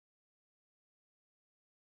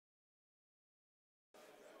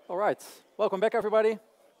All right, welcome back everybody.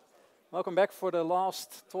 Welcome back for the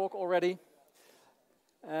last talk already.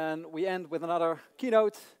 And we end with another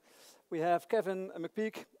keynote. We have Kevin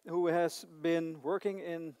McPeake, who has been working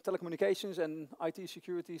in telecommunications and IT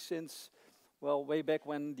security since, well, way back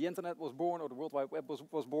when the internet was born, or the World Wide Web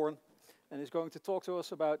was born. And he's going to talk to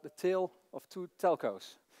us about the tale of two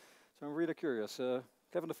telcos. So I'm really curious.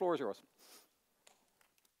 Kevin, the floor is yours.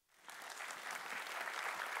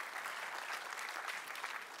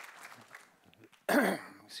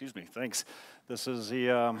 Excuse me, thanks. This is the,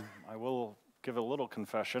 I will give a little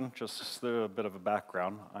confession, just a bit of a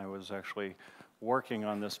background. I was actually working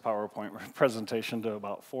on this PowerPoint presentation to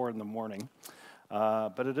about 4 in the morning.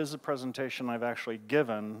 But it is a presentation I've actually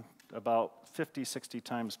given about 50, 60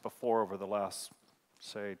 times before over the last,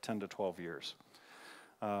 say, 10 to 12 years.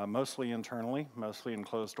 Mostly internally, mostly in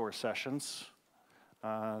closed-door sessions.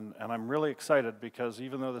 And I'm really excited because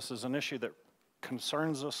even though this is an issue that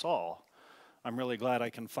concerns us all, I'm really glad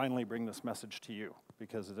I can finally bring this message to you,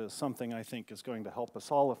 because it is something I think is going to help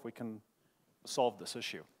us all if we can solve this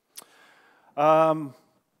issue.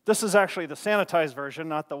 This is actually the sanitized version,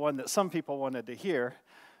 not the one that some people wanted to hear,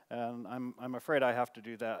 and I'm afraid I have to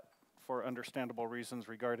do that for understandable reasons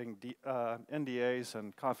regarding NDAs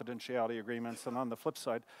and confidentiality agreements. And on the flip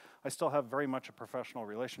side, I still have very much a professional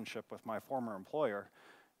relationship with my former employer,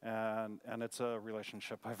 and it's a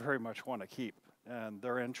relationship I very much want to keep, and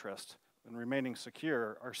their interest and remaining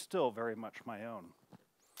secure are still very much my own.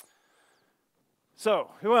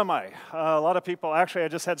 So, who am I? A lot of people, actually I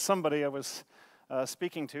just had somebody I was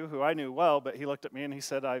speaking to who I knew well, but he looked at me and he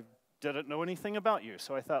said, I didn't know anything about you.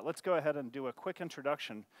 So I thought, let's go ahead and do a quick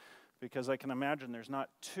introduction, because I can imagine there's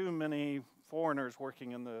not too many foreigners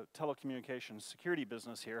working in the telecommunications security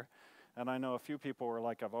business here. And I know a few people were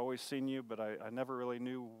like, I've always seen you, but I never really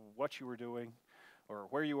knew what you were doing or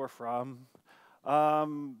where you were from.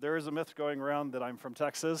 There is a myth going around that I'm from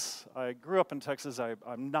Texas. I grew up in Texas.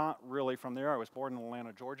 I'm not really from there. I was born in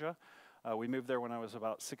Atlanta, Georgia. We moved there when I was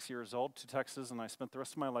about 6 years old to Texas, and I spent the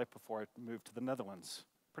rest of my life before I moved to the Netherlands,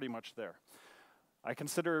 pretty much there. I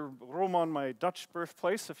consider Roermond my Dutch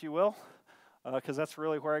birthplace, if you will, because that's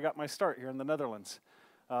really where I got my start here in the Netherlands.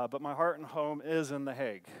 But my heart and home is in The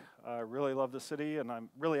Hague. I really love the city, and I'm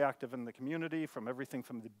really active in the community, from everything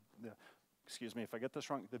from the excuse me if I get this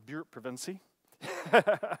wrong, the buurtprovincie,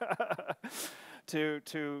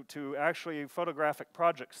 to actually photographic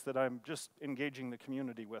projects that I'm just engaging the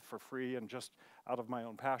community with for free and just out of my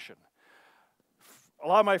own passion. A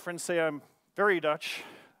lot of my friends say I'm very Dutch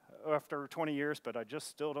after 20 years, but I just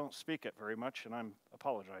still don't speak it very much, and I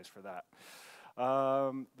apologize for that.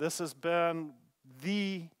 This has been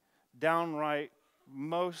the downright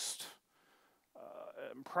most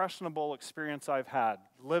impressionable experience I've had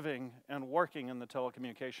living and working in the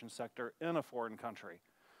telecommunications sector in a foreign country,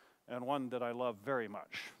 and one that I love very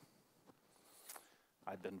much.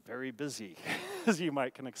 I've been very busy, as you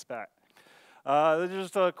might can expect.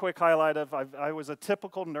 Just a quick highlight of, I was a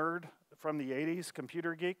typical nerd from the 80s,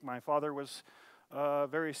 computer geek. My father was a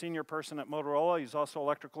very senior person at Motorola. He's also an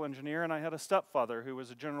electrical engineer, and I had a stepfather who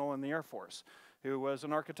was a general in the Air Force, who was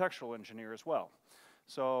an architectural engineer as well.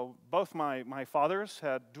 So both my fathers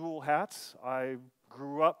had dual hats. I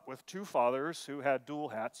grew up with two fathers who had dual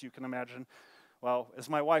hats. You can imagine, well, as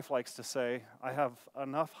my wife likes to say, I have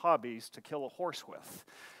enough hobbies to kill a horse with.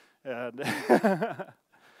 And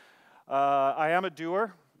I am a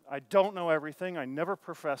doer. I don't know everything. I never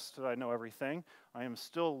professed that I know everything. I am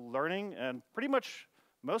still learning, and pretty much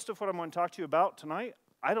most of what I'm going to talk to you about tonight,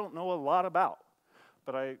 I don't know a lot about.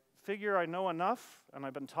 But I figure I know enough, and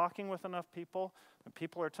I've been talking with enough people, and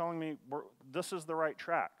people are telling me this is the right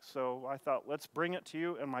track. So I thought, let's bring it to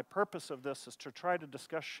you, and my purpose of this is to try to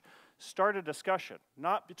start a discussion,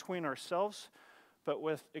 not between ourselves, but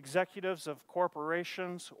with executives of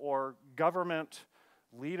corporations or government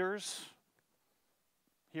leaders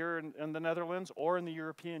here in the Netherlands or in the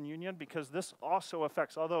European Union, because this also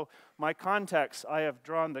affects, although my context I have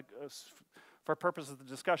drawn for purposes of the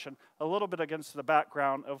discussion, a little bit against the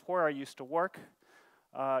background of where I used to work.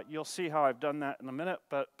 You'll see how I've done that in a minute,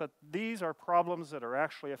 but these are problems that are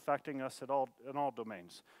actually affecting us in all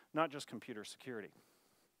domains, not just computer security.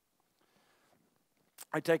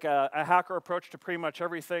 I take a hacker approach to pretty much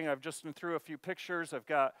everything. I've just been through a few pictures.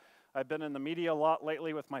 I've been in the media a lot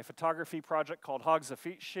lately with my photography project called Hogs of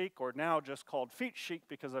Feet Chic, or now just called Feet Chic,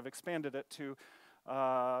 because I've expanded it to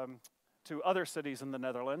other cities in the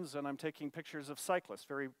Netherlands, and I'm taking pictures of cyclists,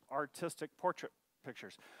 very artistic portrait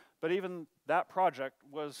pictures. But even that project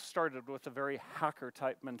was started with a very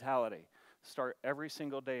hacker-type mentality. Start every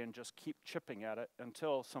single day and just keep chipping at it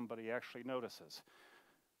until somebody actually notices.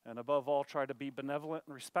 and above all, try to be benevolent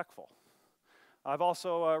and respectful. I've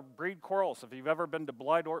also breed corals. If you've ever been to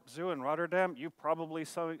Blijdorp Zoo in Rotterdam, you've probably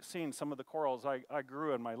seen some of the corals I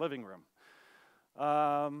grew in my living room.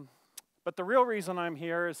 But the real reason I'm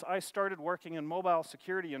here is I started working in mobile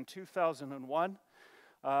security in 2001.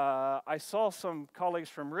 I saw some colleagues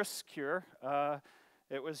from RiskSecure.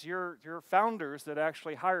 It was your founders that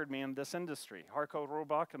actually hired me in this industry, Harko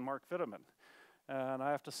Robach and Mark Vitteman. And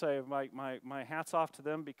I have to say, my hat's off to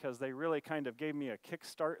them because they really kind of gave me a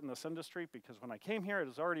kickstart in this industry, because when I came here, I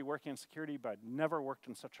was already working in security, but I'd never worked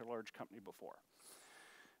in such a large company before.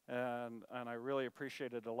 And I really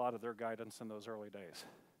appreciated a lot of their guidance in those early days.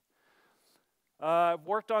 I've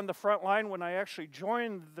worked on the front line. When I actually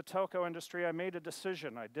joined the telco industry, I made a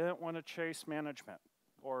decision. I didn't want to chase management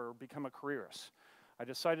or become a careerist. I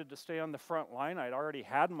decided to stay on the front line. I'd already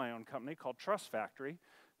had my own company called Trust Factory.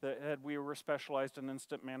 We were specialized in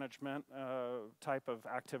incident management type of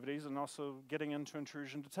activities, and also getting into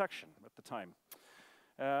intrusion detection at the time.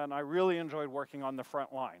 And I really enjoyed working on the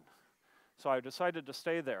front line. So I decided to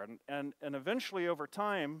stay there. And eventually, over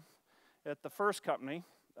time, at the first company,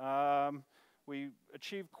 we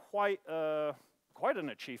achieved quite an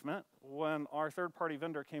achievement when our third-party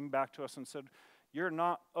vendor came back to us and said, "You're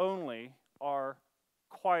not only our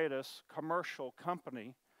quietest commercial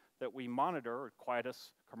company that we monitor, or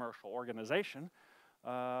quietest commercial organization,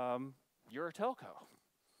 you're a telco."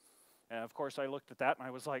 And of course, I looked at that and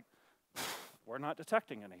I was like, we're not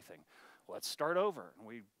detecting anything. Let's start over.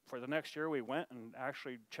 And for the next year, we went and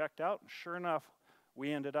actually checked out, and sure enough,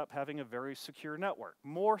 we ended up having a very secure network.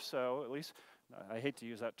 More so, at least, I hate to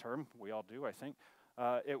use that term, we all do, I think,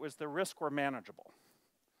 it was the risks were manageable.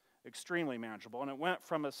 Extremely manageable, and it went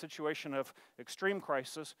from a situation of extreme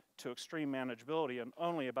crisis to extreme manageability in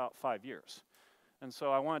only about 5 years. And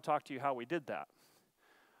so I want to talk to you how we did that.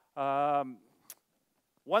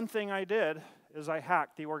 One thing I did is I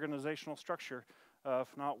hacked the organizational structure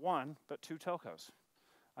of not one, but 2 telcos.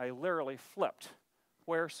 I literally flipped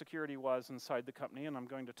where security was inside the company, and I'm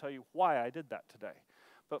going to tell you why I did that today.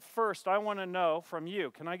 But first, I want to know from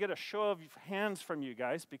you, can I get a show of hands from you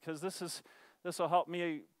guys, because this will help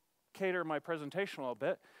me cater my presentation a little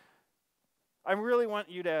bit. I really want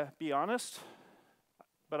you to be honest,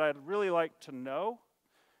 but I'd really like to know,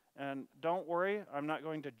 and don't worry, I'm not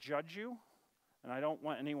going to judge you, and I don't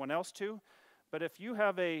want anyone else to, but if you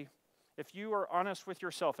are honest with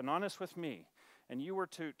yourself and honest with me, and you were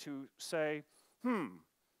to say,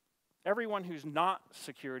 everyone who's not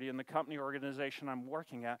security in the company or organization I'm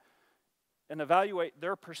working at, and evaluate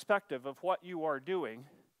their perspective of what you are doing,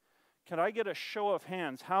 can I get a show of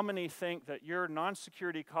hands? How many think that your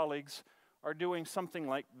non-security colleagues are doing something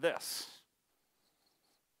like this?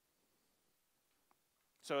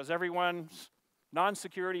 So is everyone's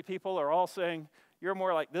non-security people are all saying, you're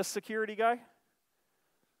more like this security guy?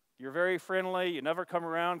 You're very friendly, you never come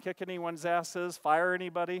around, kick anyone's asses, fire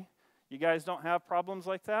anybody. You guys don't have problems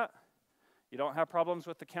like that? You don't have problems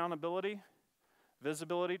with accountability,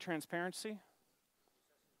 visibility, transparency?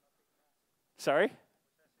 Sorry?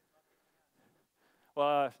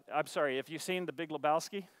 Well, I'm sorry, have you seen The Big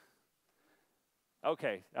Lebowski?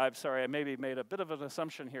 Okay, I'm sorry, I maybe made a bit of an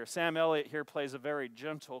assumption here. Sam Elliott here plays a very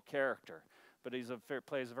gentle character, but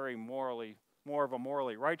plays a very more of a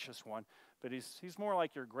morally righteous one, but he's more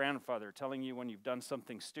like your grandfather, telling you when you've done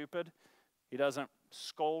something stupid. He doesn't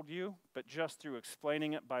scold you, but just through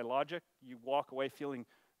explaining it by logic, you walk away feeling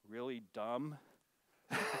really dumb.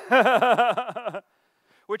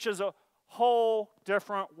 Which is a whole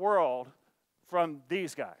different world from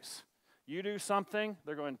these guys. You do something,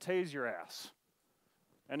 they're going to tase your ass.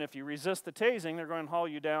 And if you resist the tasing, they're going to haul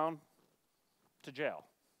you down to jail.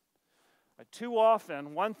 Too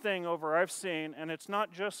often, one thing I've seen, and it's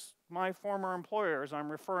not just my former employers I'm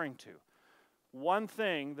referring to, one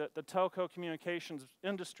thing that the telco communications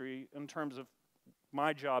industry, in terms of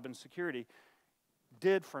my job in security,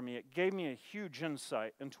 did for me, it gave me a huge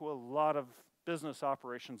insight into a lot of business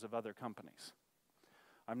operations of other companies.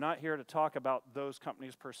 I'm not here to talk about those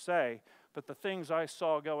companies per se, but the things I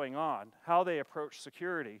saw going on, how they approach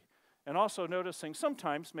security, and also noticing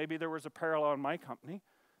sometimes maybe there was a parallel in my company,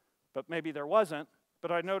 but maybe there wasn't,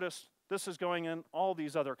 but I noticed this is going in all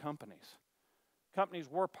these other companies. Companies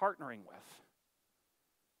we're partnering with.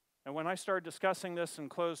 And when I started discussing this in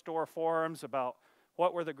closed-door forums about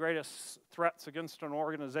what were the greatest threats against an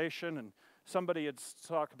organization, and somebody had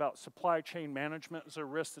talked about supply chain management as a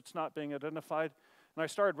risk that's not being identified, and I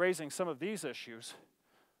started raising some of these issues,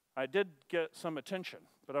 I did get some attention.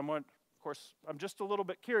 But of course, I'm just a little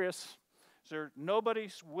bit curious. Is there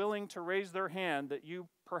nobody's willing to raise their hand that you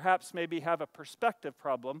perhaps maybe have a perspective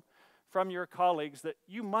problem from your colleagues that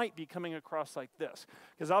you might be coming across like this.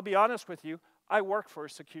 Because I'll be honest with you, I worked for a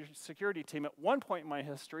security team at one point in my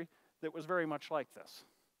history that was very much like this.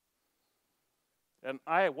 And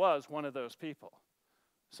I was one of those people.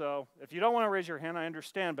 So if you don't want to raise your hand, I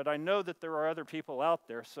understand, but I know that there are other people out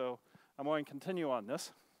there, so I'm going to continue on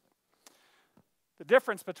this. The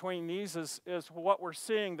difference between these is what we're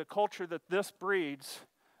seeing, the culture that this breeds,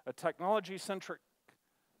 a technology-centric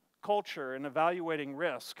culture in evaluating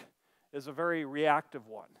risk, is a very reactive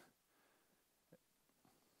one.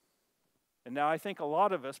 And now I think a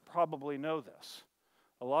lot of us probably know this.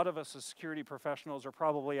 A lot of us as security professionals are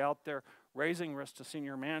probably out there raising risk to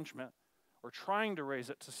senior management or trying to raise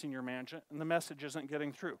it to senior management, and the message isn't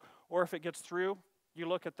getting through. Or if it gets through, you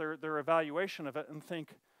look at their evaluation of it and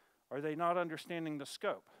think, are they not understanding the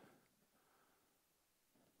scope?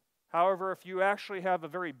 However, if you actually have a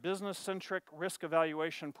very business-centric risk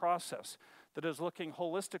evaluation process that is looking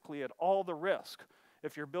holistically at all the risk,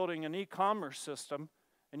 if you're building an e-commerce system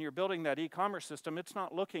and you're building that e-commerce system, it's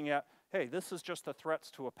not looking at, hey, this is just the threats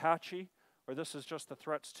to Apache, or this is just the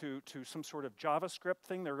threats to some sort of JavaScript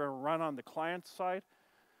thing they're going to run on the client side.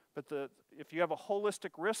 But if you have a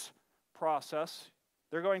holistic risk process,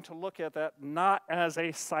 they're going to look at that not as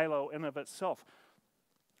a silo in of itself.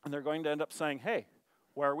 And they're going to end up saying, hey,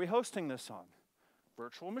 where are we hosting this on?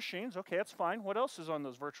 Virtual machines, okay, that's fine. What else is on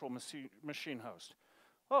those virtual machine hosts?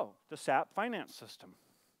 Oh, the SAP finance system.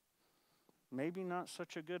 Maybe not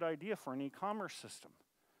such a good idea for an e-commerce system.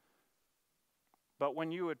 But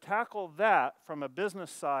when you would tackle that from a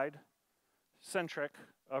business side centric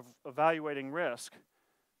of evaluating risk,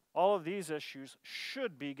 all of these issues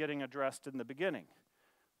should be getting addressed in the beginning.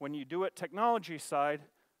 When you do it technology side,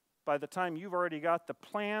 by the time you've already got the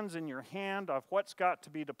plans in your hand of what's got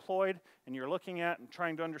to be deployed, and you're looking at and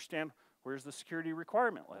trying to understand, where's the security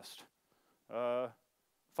requirement list?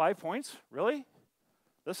 5 points? Really?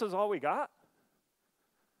 This is all we got?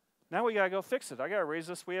 Now we got to go fix it. I got to raise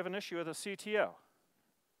this. We have an issue with a CTO.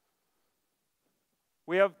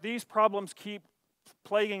 These problems keep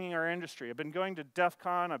plaguing our industry. I've been going to DEF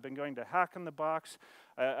CON. I've been going to Hack in the Box.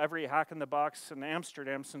 Every Hack in the Box in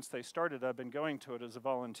Amsterdam since they started, I've been going to it as a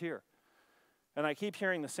volunteer. And I keep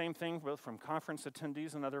hearing the same thing both from conference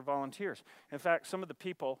attendees and other volunteers. In fact, some of the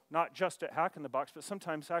people, not just at Hack in the Box, but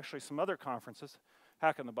sometimes actually some other conferences,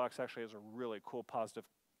 Hack in the Box actually has a really cool, positive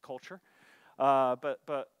culture.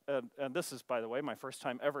 And this is, by the way, my first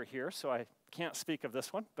time ever here, so I can't speak of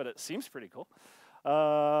this one, but it seems pretty cool.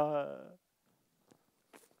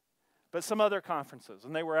 But some other conferences,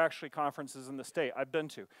 and they were actually conferences in the state I've been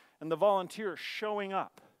to, and the volunteers showing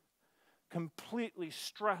up, completely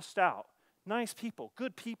stressed out, nice people,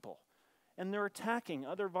 good people, and they're attacking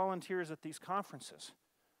other volunteers at these conferences.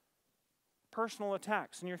 Personal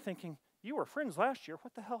attacks, and you're thinking, you were friends last year,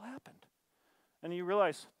 what the hell happened? And you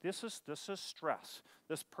realize, this is stress.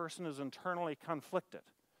 This person is internally conflicted.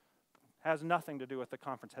 Has nothing to do with the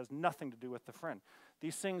conference, has nothing to do with the friend.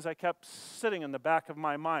 These things I kept sitting in the back of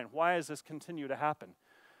my mind. Why does this continue to happen?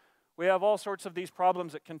 We have all sorts of these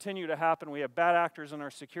problems that continue to happen. We have bad actors in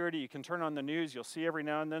our security. You can turn on the news. You'll see every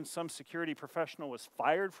now and then some security professional was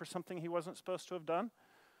fired for something he wasn't supposed to have done.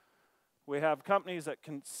 We have companies that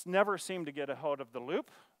can never seem to get a hold of the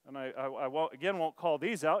loop. And I won't call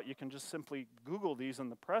these out. You can just simply Google these in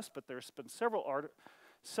the press. But there's been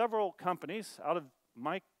several companies out of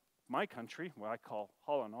my country, well, I call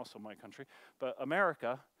Holland also my country, but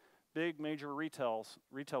America, big major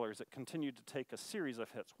retailers that continued to take a series of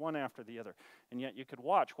hits, one after the other. And yet you could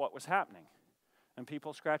watch what was happening. And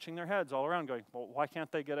people scratching their heads all around going, well, why can't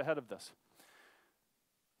they get ahead of this?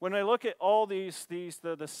 When I look at all the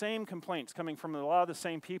same complaints coming from a lot of the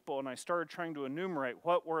same people, and I started trying to enumerate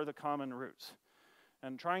what were the common roots,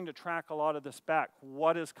 and trying to track a lot of this back,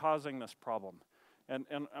 what is causing this problem? And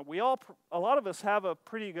a lot of us have a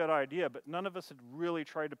pretty good idea, but none of us had really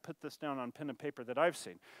tried to put this down on pen and paper that I've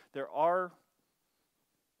seen. There are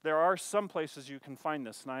some places you can find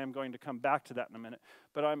this, and I am going to come back to that in a minute.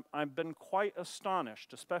 But I've been quite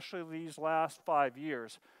astonished, especially these last 5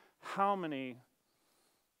 years, how many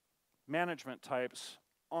management types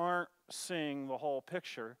aren't seeing the whole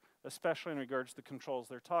picture, especially in regards to the controls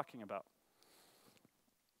they're talking about.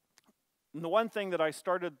 And the one thing that I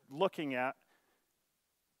started looking at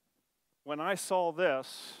when I saw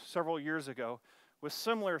this several years ago was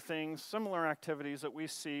similar things, similar activities that we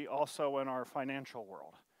see also in our financial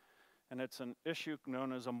world. And it's an issue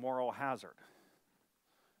known as a moral hazard.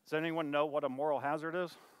 Does anyone know what a moral hazard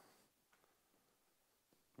is?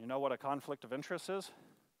 You know what a conflict of interest is?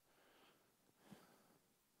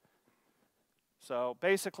 So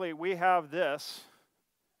basically we have this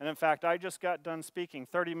And in fact, I just got done speaking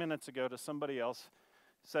 30 minutes ago to somebody else,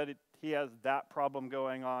 said he has that problem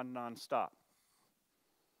going on nonstop.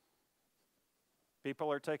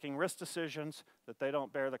 People are taking risk decisions that they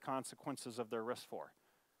don't bear the consequences of their risk for.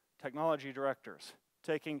 Technology directors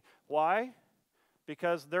taking, why?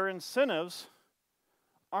 Because their incentives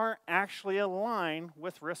aren't actually aligned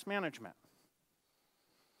with risk management.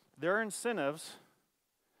 Their incentives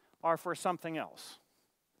are for something else.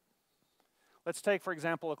 Let's take, for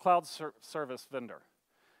example, a cloud service vendor.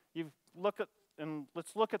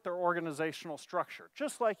 Let's look at their organizational structure,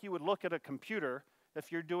 just like you would look at a computer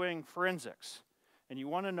if you're doing forensics, and you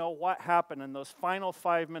want to know what happened in those final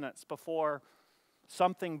 5 minutes before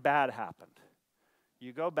something bad happened.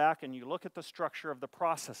 You go back and you look at the structure of the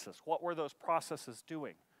processes. What were those processes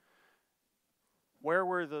doing? Where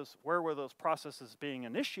were those processes being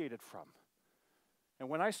initiated from? And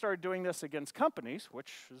when I started doing this against companies,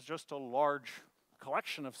 which is just a large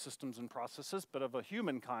collection of systems and processes, but of a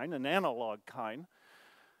human kind, an analog kind,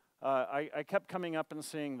 I kept coming up and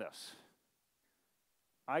seeing this.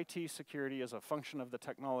 IT security is a function of the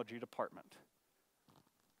technology department.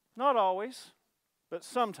 Not always, but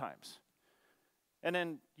sometimes. And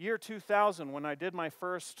in year 2000, when I did my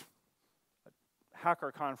first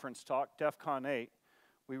hacker conference talk, DEF CON 8,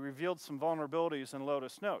 we revealed some vulnerabilities in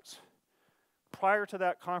Lotus Notes. Prior to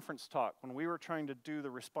that conference talk, when we were trying to do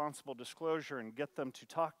the responsible disclosure and get them to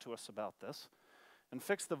talk to us about this and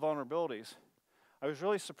fix the vulnerabilities, I was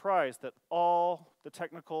really surprised that all the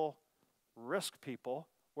technical risk people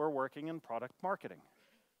were working in product marketing.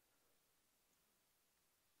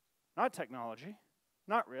 Not technology,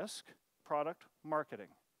 not risk, product marketing.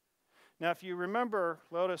 Now, if you remember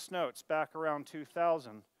Lotus Notes back around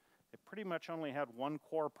 2000, it pretty much only had one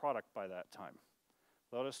core product by that time,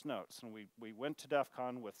 Lotus Notes. And we went to DEF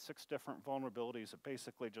CON with 6 different vulnerabilities that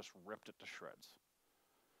basically just ripped it to shreds.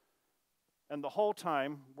 And the whole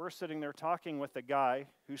time, we're sitting there talking with a guy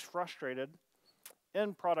who's frustrated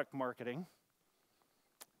in product marketing,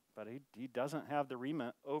 but he doesn't have the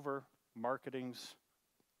remit over marketing's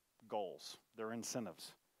goals, their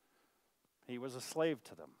incentives. He was a slave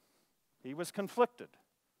to them. He was conflicted.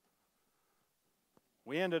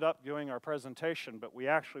 We ended up doing our presentation, but we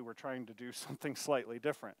actually were trying to do something slightly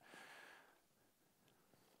different.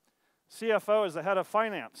 CFO is the head of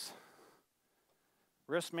finance.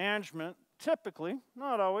 Risk management typically,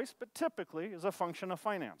 not always, but typically is a function of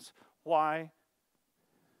finance. Why?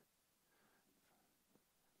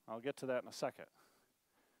 I'll get to that in a second,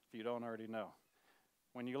 if you don't already know.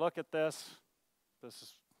 When you look at this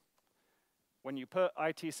is when you put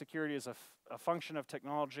IT security as a function of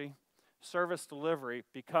technology, service delivery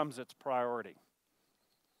becomes its priority.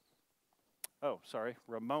 Oh, sorry,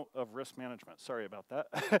 remote of risk management. Sorry about that.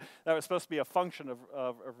 That was supposed to be a function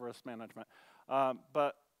of risk management.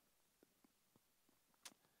 But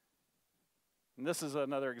and this is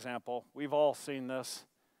another example. We've all seen this.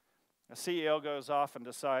 A CEO goes off and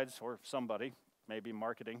decides, or somebody, maybe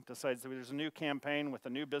marketing, decides that there's a new campaign with a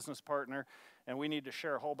new business partner, and we need to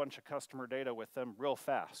share a whole bunch of customer data with them real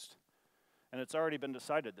fast. And it's already been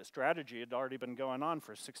decided. The strategy had already been going on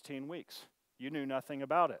for 16 weeks. You knew nothing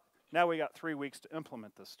about it. Now we got 3 weeks to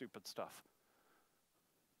implement this stupid stuff.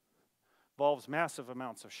 Involves massive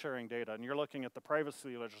amounts of sharing data, and you're looking at the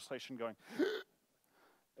privacy legislation going,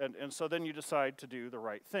 and so then you decide to do the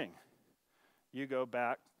right thing. You go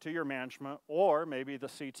back to your management, or maybe the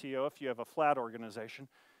CTO if you have a flat organization,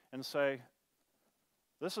 and say,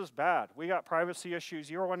 this is bad. We got privacy issues.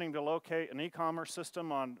 You're wanting to locate an e-commerce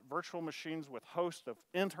system on virtual machines with hosts of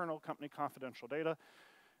internal company confidential data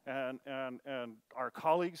and our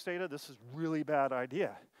colleagues' data. This is a really bad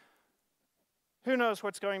idea. Who knows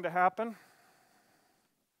what's going to happen?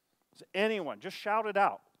 Does anyone? Just shout it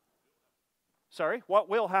out. Sorry? What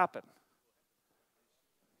will happen?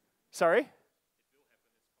 Sorry?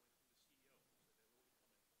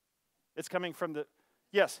 It's coming from the,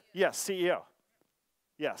 yes, CEO.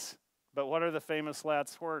 Yes, but what are the famous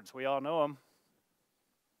last words? We all know them.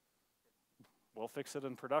 We'll fix it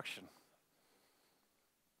in production.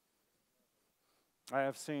 I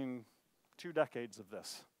have seen 2 decades of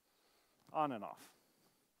this, on and off.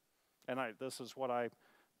 And this is what I'm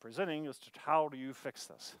presenting, is to how do you fix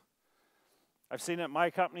this? I've seen it in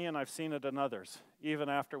my company and I've seen it in others. Even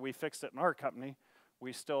after we fixed it in our company,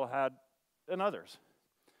 we still had in others.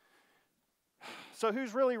 So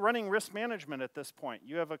who's really running risk management at this point?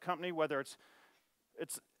 You have a company, whether it's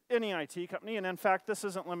any IT company, and in fact, this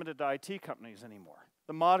isn't limited to IT companies anymore.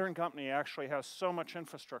 The modern company actually has so much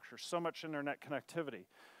infrastructure, so much internet connectivity.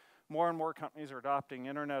 More and more companies are adopting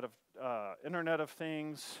Internet of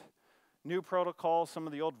Things, new protocols, some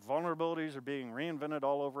of the old vulnerabilities are being reinvented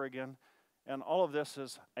all over again. And all of this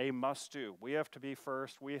is a must-do. We have to be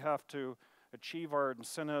first. We have to achieve our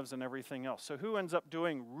incentives and everything else. So who ends up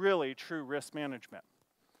doing really true risk management?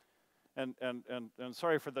 And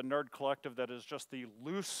sorry for the nerd collective that is just the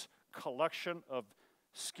loose collection of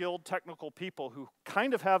skilled technical people who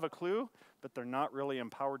kind of have a clue, but they're not really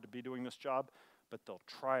empowered to be doing this job, but they'll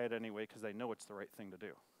try it anyway because they know it's the right thing to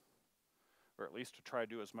do, or at least to try to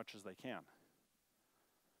do as much as they can.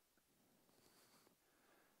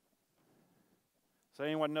 Does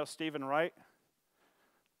anyone know Stephen Wright?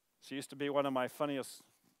 She used to be one of my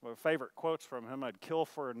favorite quotes from him. I'd kill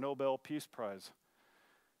for a Nobel Peace Prize.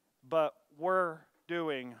 But we're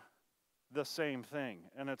doing the same thing,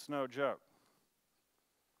 and it's no joke.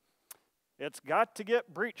 It's got to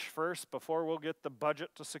get breached first before we'll get the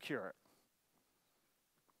budget to secure it.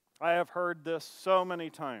 I have heard this so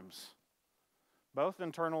many times, both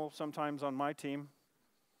internal, sometimes on my team,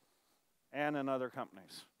 and in other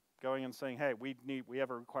companies, going and saying, hey, we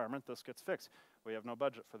have a requirement, this gets fixed. We have no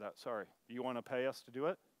budget for that, sorry. You want to pay us to do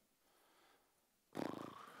it?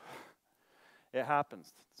 It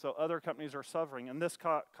happens. So other companies are suffering, and this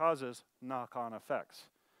causes knock-on effects.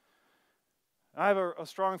 I have a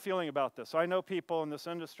strong feeling about this. I know people in this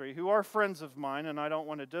industry who are friends of mine, and I don't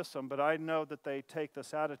want to diss them, but I know that they take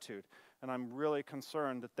this attitude, and I'm really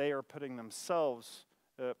concerned that they are putting themselves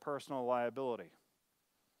at personal liability.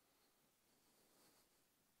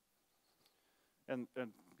 And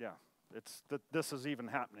yeah, it's that this is even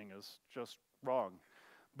happening is just wrong.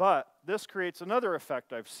 But this creates another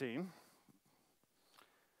effect I've seen.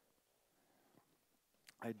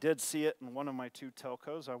 I did see it in one of my two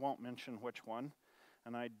telcos. I won't mention which one.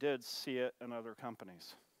 And I did see it in other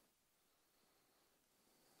companies.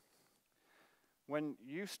 When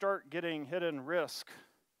you start getting hidden risk,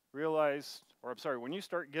 when you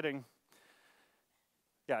start getting,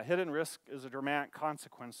 hidden risk is a dramatic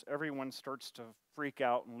consequence. Everyone starts to freak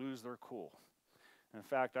out and lose their cool. In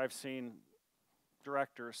fact, I've seen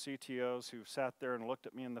directors, CTOs who sat there and looked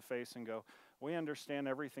at me in the face and go, we understand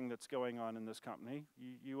everything that's going on in this company.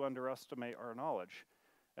 You underestimate our knowledge.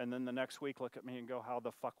 And then the next week look at me and go, how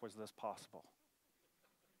the fuck was this possible?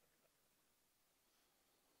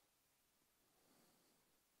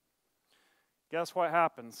 Guess what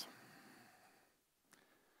happens?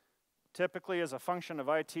 Typically, as a function of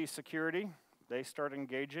IT security, they start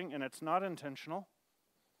engaging, and it's not intentional.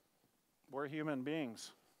 We're human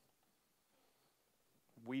beings.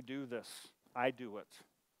 We do this. I do it.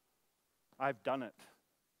 I've done it.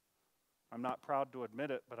 I'm not proud to admit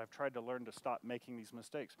it, but I've tried to learn to stop making these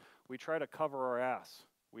mistakes. We try to cover our ass.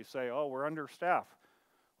 We say, oh, we're understaffed.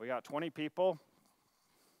 We got 20 people,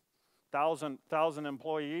 1,000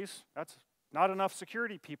 employees. That's not enough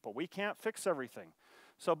security people. We can't fix everything.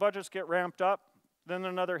 So budgets get ramped up, then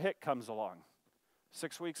another hit comes along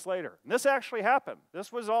 6 weeks later. And this actually happened.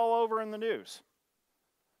 This was all over in the news.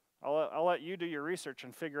 I'll let you do your research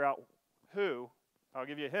and figure out who. I'll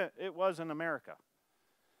give you a hint. It was in America.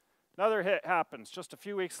 Another hit happens just a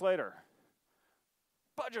few weeks later.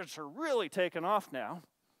 Budgets are really taking off now.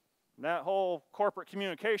 That whole corporate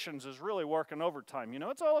communications is really working overtime. You know,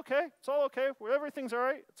 it's all okay. It's all okay. Everything's all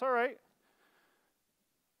right. It's all right.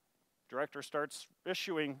 Director starts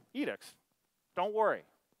issuing edicts. Don't worry.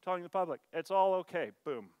 Telling the public, it's all okay.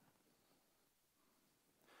 Boom.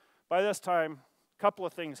 By this time, a couple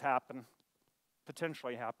of things happen.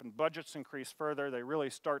 Potentially happen. Budgets increase further. They really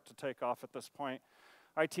start to take off at this point.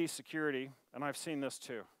 IT security, and I've seen this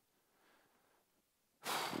too.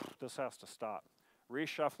 This has to stop.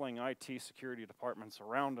 Reshuffling IT security departments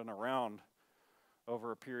around and around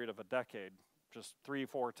over a period of a decade, just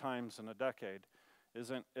 3-4 times in a decade,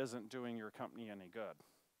 isn't doing your company any good.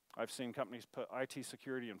 I've seen companies put IT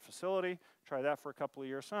security in facility, try that for a couple of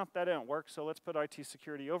years. No, that didn't work, so let's put IT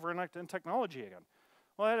security over in technology again.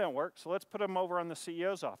 Well, that didn't work, so let's put them over on the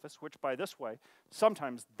CEO's office, which, by this way,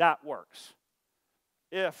 sometimes that works.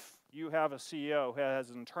 If you have a CEO who has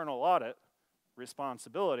internal audit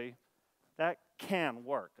responsibility, that can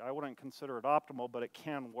work. I wouldn't consider it optimal, but it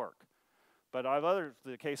can work. But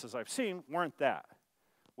the cases I've seen weren't that.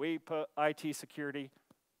 We put IT security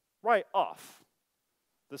right off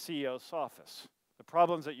the CEO's office. The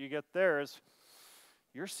problems that you get there is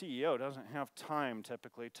your CEO doesn't have time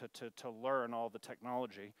typically to learn all the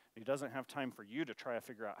technology. He doesn't have time for you to try to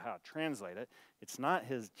figure out how to translate it. It's not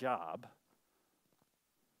his job.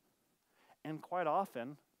 And quite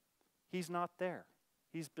often, he's not there.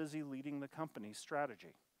 He's busy leading the company's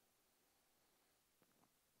strategy.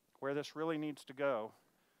 Where this really needs to go,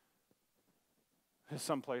 is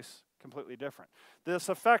someplace completely different. This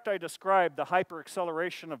effect I described, the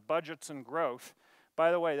hyper-acceleration of budgets and growth,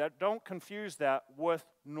 by the way, don't confuse that with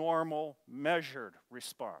normal measured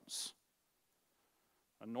response.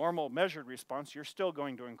 A normal measured response, you're still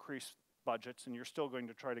going to increase budgets and you're still going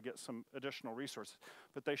to try to get some additional resources,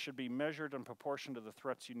 but they should be measured in proportion to the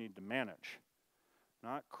threats you need to manage.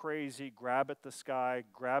 Not crazy, grab at the sky,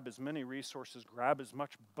 grab as many resources, grab as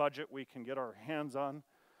much budget we can get our hands on.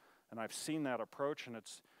 And I've seen that approach, and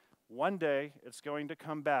one day it's going to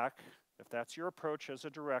come back. If that's your approach as a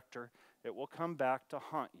director, it will come back to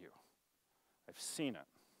haunt you. I've seen it.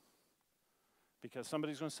 Because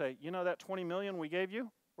somebody's going to say, you know that 20 million we gave you?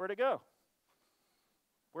 Where'd it go?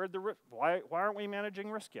 Why aren't we managing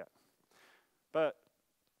risk yet? But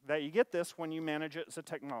that you get this when you manage it as a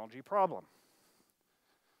technology problem.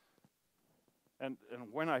 And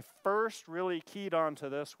when I first really keyed onto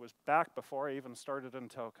this was back before I even started in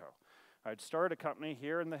telco. I'd started a company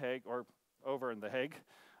here in The Hague, or over in The Hague,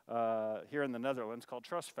 here in the Netherlands, called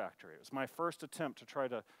Trust Factory. It was my first attempt to try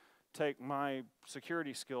to take my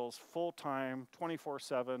security skills full-time,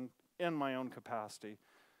 24/7, in my own capacity,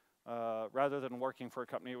 rather than working for a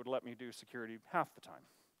company that would let me do security half the time.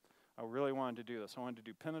 I really wanted to do this. I wanted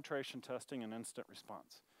to do penetration testing and instant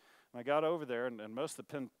response. And I got over there, and most of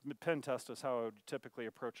the pen test is how I would typically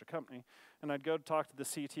approach a company, and I'd go talk to the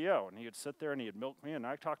CTO, and he'd sit there and he'd milk me, and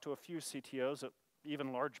I talked to a few CTOs at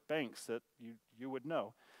even large banks that you would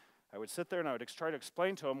know. I would sit there and I would try to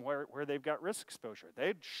explain to them where they've got risk exposure.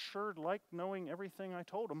 They'd sure like knowing everything I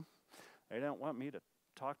told them. They didn't want me to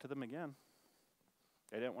talk to them again.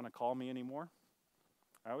 They didn't want to call me anymore.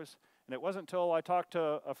 And it wasn't until I talked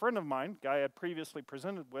to a friend of mine, guy I had previously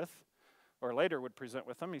presented with, or later would present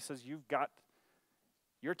with him, he says,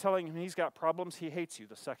 you're telling him he's got problems, he hates you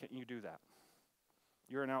the second you do that.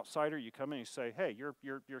 You're an outsider, you come in and you say, hey,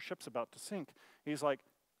 your ship's about to sink. He's like,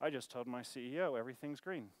 I just told my CEO everything's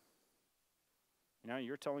green. You know,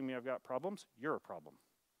 you're telling me I've got problems? You're a problem.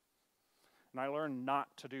 And I learned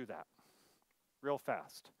not to do that real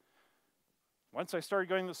fast. Once I started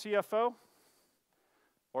going to the CFO,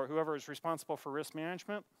 or whoever is responsible for risk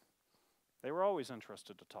management, they were always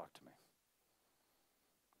interested to talk to me.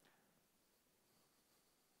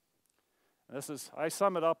 I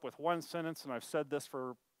sum it up with one sentence, and I've said this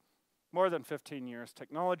for more than 15 years.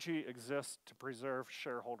 Technology exists to preserve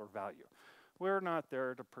shareholder value. We're not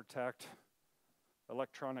there to protect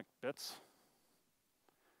electronic bits.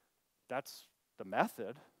 That's the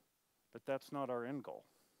method, but that's not our end goal.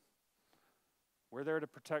 We're there to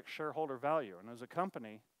protect shareholder value. And as a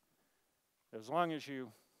company, as long as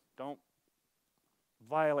you don't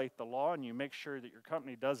violate the law and you make sure that your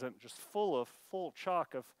company doesn't just full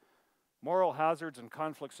chock of moral hazards and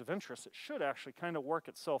conflicts of interest, it should actually kind of work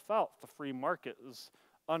itself out if the free market is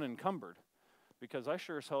unencumbered. Because I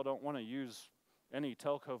sure as hell don't want to use any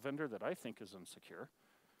telco vendor that I think is insecure.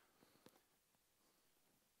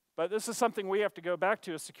 But this is something we have to go back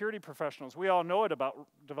to as security professionals. We all know it about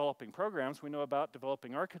developing programs. We know about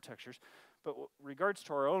developing architectures. But regards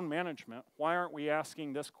to our own management, why aren't we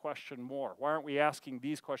asking this question more? Why aren't we asking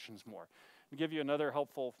these questions more? To give you another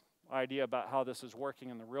helpful idea about how this is working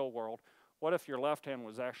in the real world, what if your left hand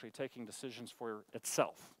was actually taking decisions for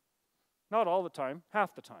itself? Not all the time,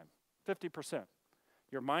 half the time, 50%.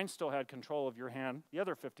 Your mind still had control of your hand the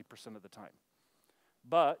other 50% of the time.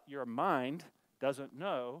 But your mind doesn't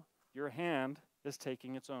know your hand is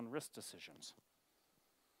taking its own risk decisions.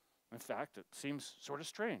 In fact, it seems sort of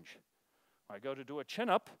strange. I go to do a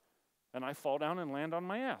chin-up, and I fall down and land on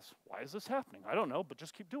my ass. Why is this happening? I don't know, but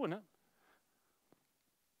just keep doing it.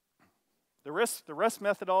 The risk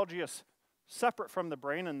methodology is separate from the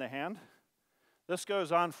brain and the hand. This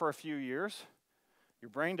goes on for a few years. Your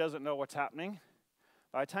brain doesn't know what's happening.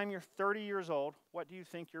 By the time you're 30 years old, what do you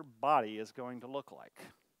think your body is going to look like?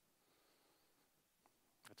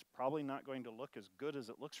 It's probably not going to look as good as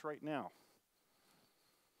it looks right now.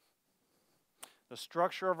 The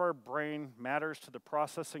structure of our brain matters to the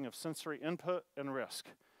processing of sensory input and risk.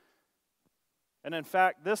 And in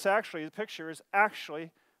fact, the picture is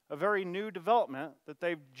actually a very new development that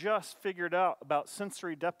they've just figured out about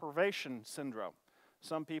sensory deprivation syndrome.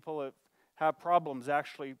 Some people have problems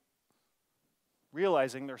actually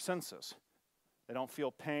realizing their senses. They don't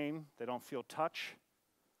feel pain, they don't feel touch,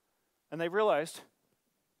 and they realized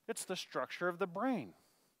it's the structure of the brain.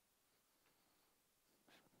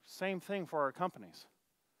 Same thing for our companies.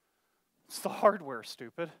 It's the hardware,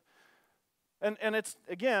 stupid. And it's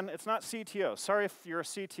not CTO. Sorry if you're a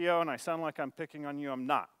CTO and I sound like I'm picking on you, I'm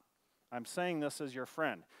not. I'm saying this as your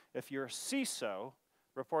friend. If you're a CISO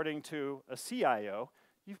reporting to a CIO,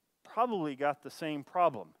 you've probably got the same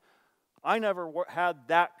problem. I never had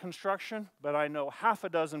that construction, but I know half a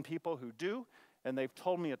dozen people who do, and they've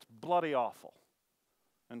told me it's bloody awful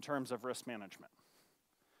in terms of risk management.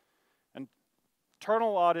 And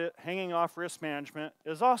internal audit hanging off risk management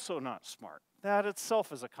is also not smart. That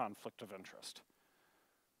itself is a conflict of interest.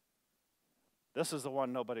 This is the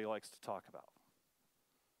one nobody likes to talk about.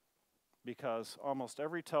 Because almost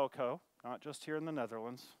every telco, not just here in the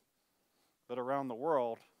Netherlands, but around the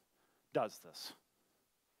world, does this.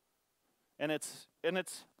 And it's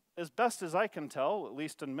as best as I can tell, at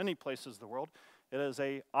least in many places of the world, it is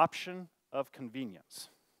an option of convenience.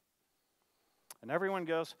 And everyone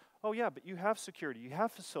goes, oh yeah, but you have security, you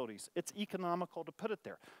have facilities, it's economical to put it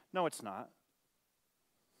there. No, it's not.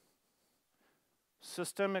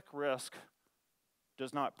 Systemic risk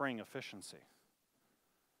does not bring efficiency.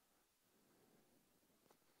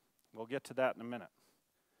 We'll get to that in a minute.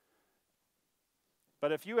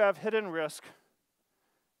 But if you have hidden risk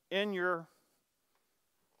in your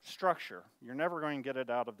structure, you're never going to get it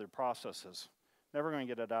out of the processes, never going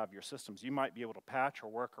to get it out of your systems. You might be able to patch or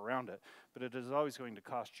work around it, but it is always going to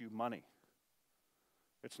cost you money.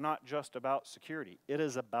 It's not just about security. It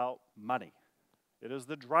is about money. It is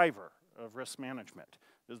the driver of risk management.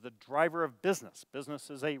 It is the driver of business. Business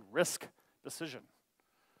is a risk decision.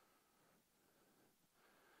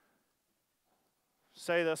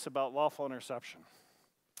 Say this about lawful interception.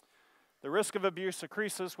 The risk of abuse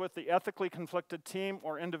increases with the ethically conflicted team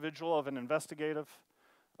or individual of an investigative,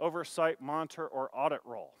 oversight, monitor, or audit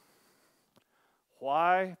role.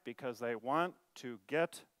 Why? Because they want to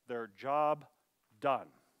get their job done.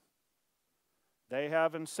 They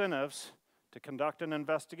have incentives to conduct an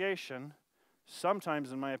investigation,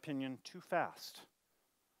 sometimes, in my opinion, too fast.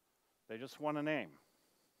 They just want a name.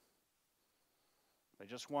 They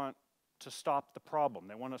just want to stop the problem.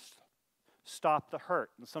 They want to stop the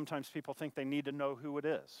hurt. And sometimes people think they need to know who it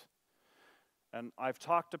is. And I've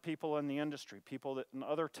talked to people in the industry, people that in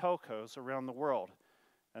other telcos around the world,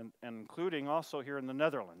 and including also here in the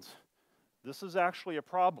Netherlands. This is actually a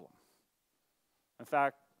problem. In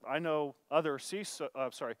fact, I know other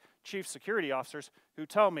chief security officers who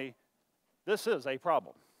tell me this is a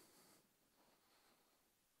problem.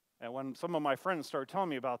 And when some of my friends started telling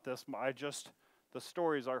me about this, the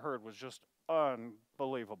stories I heard was just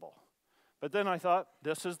unbelievable. But then I thought,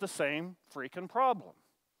 this is the same freaking problem.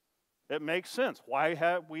 It makes sense. Why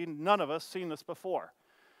have none of us seen this before?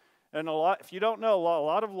 And if you don't know, a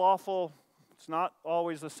lot of lawful, it's not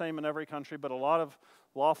always the same in every country, but a lot of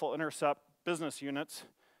lawful intercept business units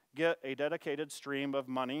get a dedicated stream of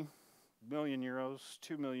money, €1 million,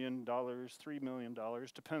 $2 million, $3 million,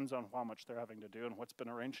 depends on how much they're having to do and what's been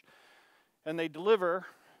arranged. And they deliver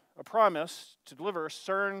a promise to deliver a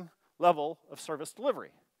certain level of service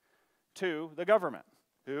delivery to the government,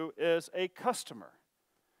 who is a customer.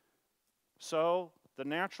 So the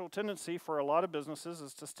natural tendency for a lot of businesses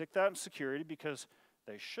is to stick that in security because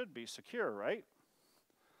they should be secure, right?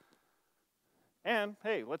 And,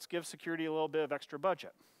 hey, let's give security a little bit of extra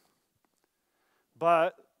budget.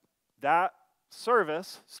 But that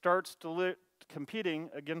service starts competing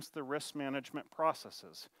against the risk management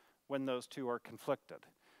processes when those two are conflicted,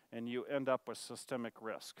 and you end up with systemic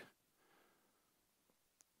risk.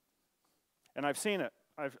 And I've seen it.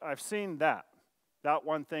 I've seen that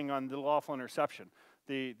one thing on the lawful interception,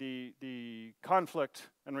 the conflict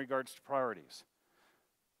in regards to priorities.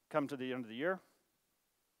 Come to the end of the year,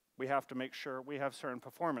 we have to make sure we have certain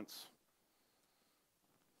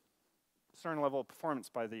level of performance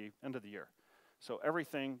by the end of the year. So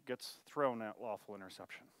everything gets thrown at lawful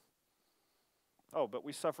interception. Oh, but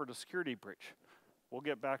we suffered a security breach. We'll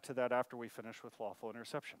get back to that after we finish with lawful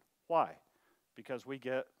interception. Why? Because we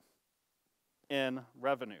get in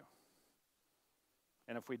revenue.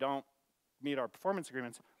 And if we don't meet our performance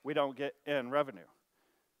agreements, we don't get in revenue.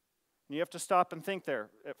 And you have to stop and think there.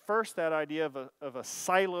 At first, that idea of a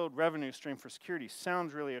siloed revenue stream for security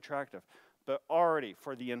sounds really attractive. But already,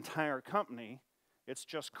 for the entire company, it's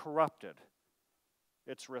just corrupted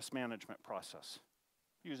its risk management process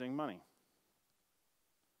using money.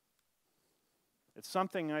 It's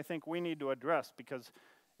something I think we need to address, because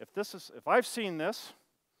if I've seen this,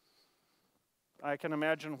 I can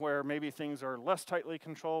imagine where maybe things are less tightly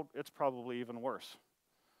controlled, it's probably even worse.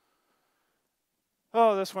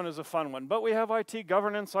 Oh, this one is a fun one. But we have IT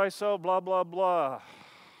governance, ISO, blah, blah, blah.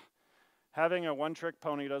 Having a one-trick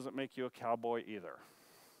pony doesn't make you a cowboy either.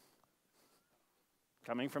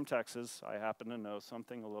 Coming from Texas, I happen to know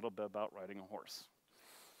something a little bit about riding a horse.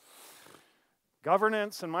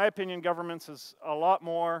 Governance, in my opinion, governance is a lot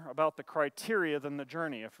more about the criteria than the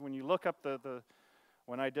journey. When you look up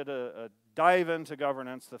when I did a dive into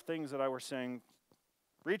governance, the things that I was saying,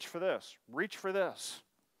 reach for this, reach for this.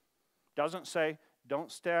 Doesn't say,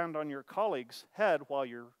 don't stand on your colleague's head while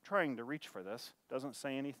you're trying to reach for this. Doesn't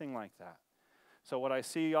say anything like that. So what I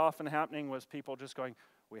see often happening was people just going,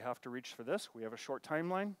 we have to reach for this. We have a short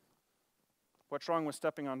timeline. What's wrong with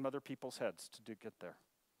stepping on other people's heads to get there?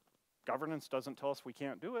 Governance doesn't tell us we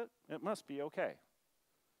can't do it. It must be okay.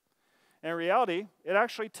 In reality, it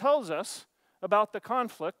actually tells us about the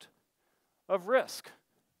conflict of risk.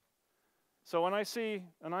 So when I see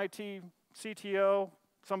an IT CTO,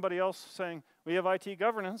 somebody else saying, we have IT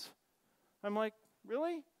governance, I'm like,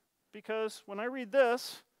 really? Because when I read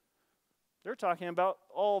this, they're talking about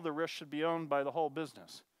all the risk should be owned by the whole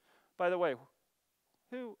business. By the way,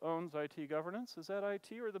 who owns IT governance? Is that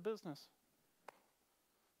IT or the business?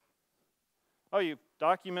 Oh, you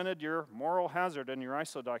documented your moral hazard in your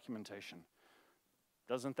ISO documentation.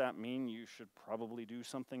 Doesn't that mean you should probably do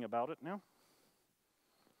something about it now?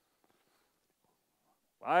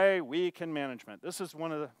 Why weaken management? This is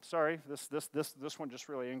one of the, sorry, this one just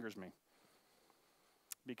really angers me.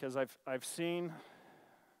 Because I've seen,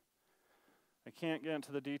 I can't get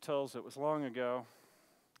into the details, it was long ago,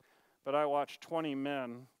 but I watched 20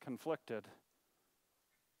 men conflicted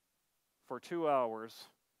for 2 hours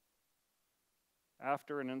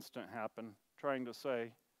after an incident happened, trying to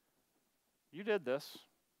say, you did this.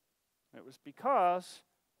 It was because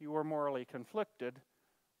you were morally conflicted.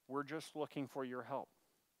 We're just looking for your help.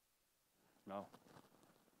 No.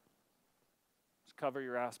 It's cover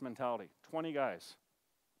your ass mentality. 20 guys,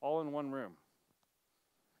 all in one room.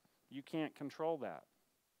 You can't control that.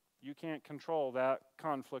 You can't control that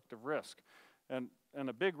conflict of risk. And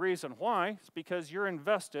a big reason why is because you're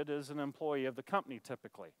invested as an employee of the company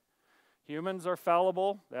typically. Humans are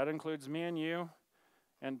fallible. That includes me and you.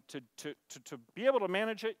 And to be able to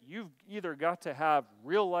manage it, you've either got to have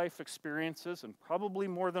real life experiences, and probably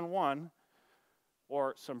more than one,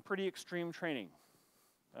 or some pretty extreme training.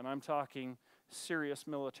 And I'm talking serious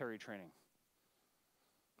military training.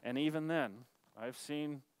 And even then, I've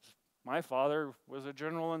seen, my father was a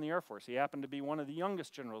general in the Air Force. He happened to be one of the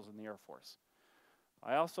youngest generals in the Air Force.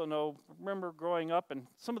 I also remember growing up and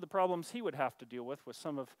some of the problems he would have to deal with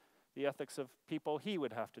some of the ethics of people he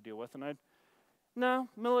would have to deal with. And no,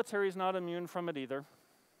 military's not immune from it either.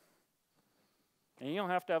 And you don't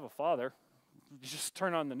have to have a father. You just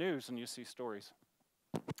turn on the news and you see stories.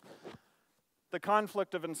 The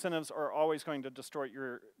conflict of incentives are always going to distort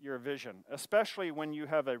your vision, especially when you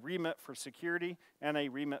have a remit for security and a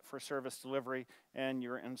remit for service delivery, and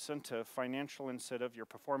your incentive, financial incentive, your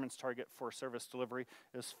performance target for service delivery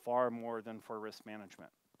is far more than for risk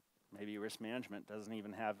management. Maybe risk management doesn't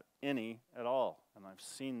even have any at all, and I've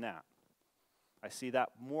seen that. I see that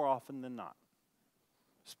more often than not,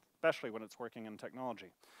 especially when it's working in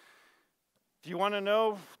technology. If you want to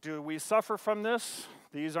know, do we suffer from this?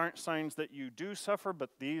 These aren't signs that you do suffer,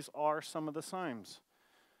 but these are some of the signs.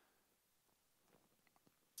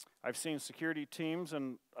 I've seen security teams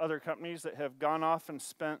and other companies that have gone off and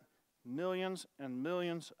spent millions and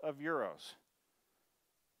millions of euros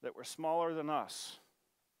that were smaller than us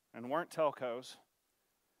and weren't telcos,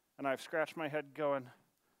 and I've scratched my head going,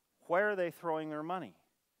 where are they throwing their money?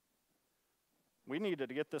 We needed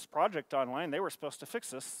to get this project online. They were supposed to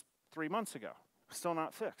fix this 3 months ago. Still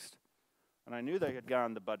not fixed. And I knew they had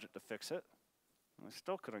gotten the budget to fix it, and they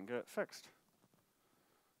still couldn't get it fixed.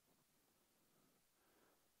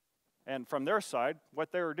 And from their side,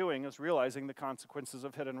 what they were doing is realizing the consequences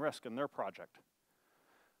of hidden risk in their project.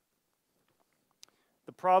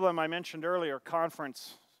 The problem I mentioned earlier,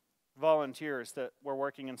 conference volunteers that were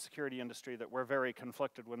working in security industry that were very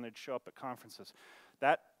conflicted when they'd show up at conferences.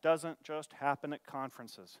 That doesn't just happen at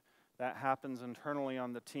conferences. That happens internally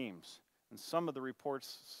on the teams. And some of the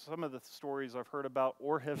reports, some of the stories I've heard about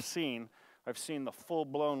or have seen, I've seen the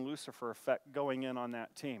full-blown Lucifer effect going in on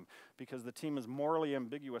that team because the team is morally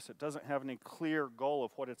ambiguous. It doesn't have any clear goal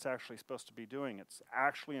of what it's actually supposed to be doing. It's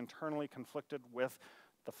actually internally conflicted with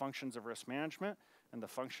the functions of risk management and the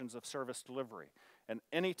functions of service delivery. And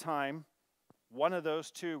anytime one of those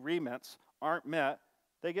two remits aren't met,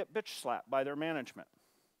 they get bitch slapped by their management.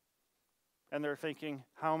 And they're thinking,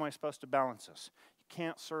 how am I supposed to balance this? You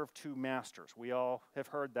can't serve two masters. We all have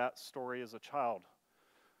heard that story as a child.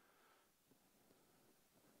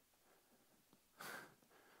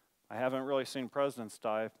 I haven't really seen presidents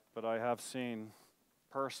die, but I have seen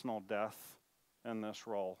personal death in this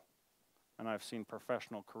role. And I've seen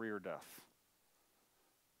professional career death.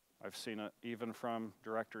 I've seen it even from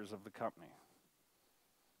directors of the company.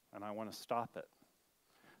 And I want to stop it.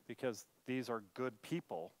 Because these are good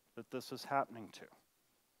people that this is happening to.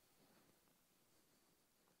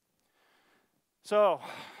 So,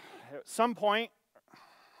 at some point,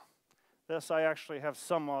 this, I actually have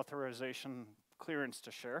some authorization clearance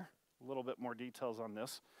to share. A little bit more details on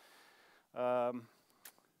this.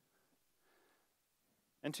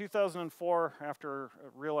 In 2004, after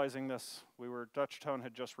realizing this, Dutch Tone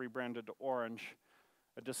had just rebranded to Orange.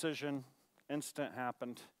 A decision, instant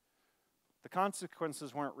happened. The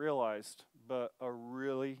consequences weren't realized, but a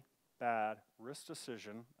really bad risk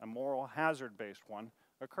decision, a moral hazard-based one,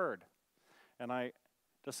 occurred. And I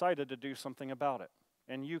decided to do something about it.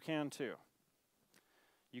 And you can too.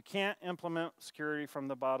 You can't implement security from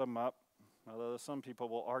the bottom up, although some people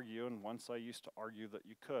will argue, and once I used to argue that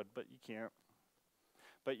you could, but you can't.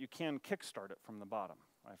 But you can kickstart it from the bottom,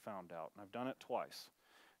 I found out, and I've done it twice.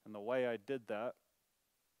 And the way I did that,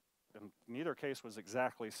 in neither case was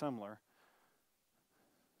exactly similar.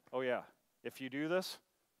 Oh yeah, if you do this,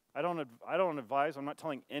 I don't advise, I'm not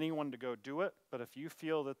telling anyone to go do it, but if you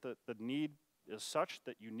feel that the need is such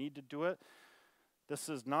that you need to do it, this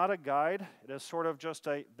is not a guide. It is sort of just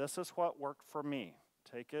this is what worked for me.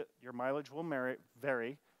 Take it, your mileage will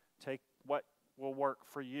vary. Take what will work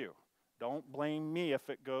for you. Don't blame me if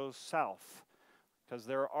it goes south, because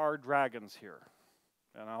there are dragons here,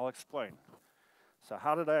 and I'll explain. So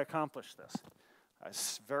how did I accomplish this?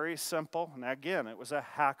 It's very simple, and again, it was a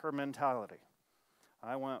hacker mentality.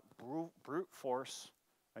 I went brute force.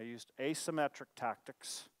 I used asymmetric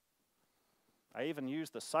tactics. I even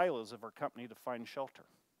used the silos of our company to find shelter.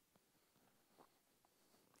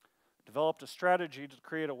 Developed a strategy to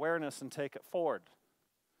create awareness and take it forward.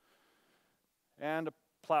 And a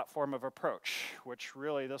platform of approach, which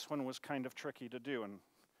really this one was kind of tricky to do.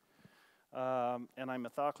 And I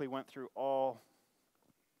methodically went through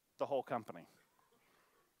the whole company,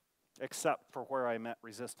 except for where I met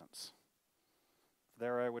resistance.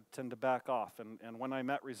 There I would tend to back off. And when I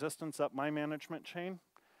met resistance up my management chain,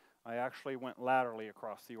 I actually went laterally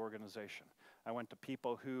across the organization. I went to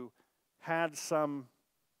people who had some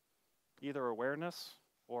either awareness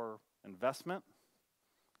or investment.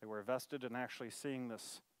 They were vested in actually seeing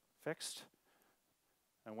this fixed.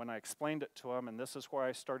 And when I explained it to them, and this is where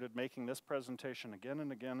I started making this presentation again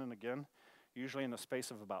and again and again, usually in the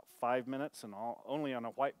space of about 5 minutes and only on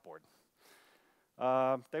a whiteboard.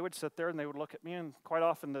 They would sit there and they would look at me, and quite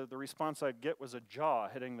often the response I'd get was a jaw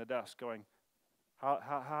hitting the desk going,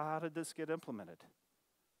 how did this get implemented?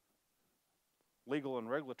 Legal and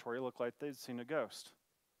regulatory looked like they'd seen a ghost.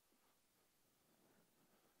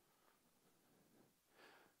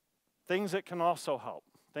 Things that can also help,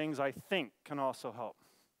 things I think can also help.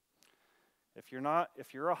 If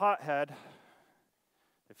you're a hothead,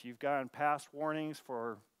 if you've gotten past warnings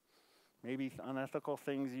for maybe unethical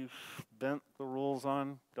things you've bent the rules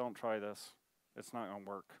on, don't try this. It's not going to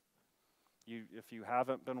work. If you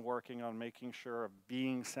haven't been working on making sure of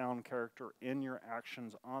being sound character in your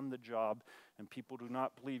actions on the job, and people do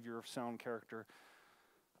not believe you're a sound character,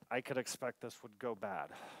 I could expect this would go bad,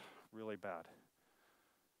 really bad.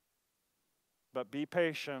 But be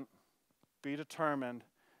patient, be determined,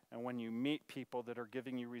 and when you meet people that are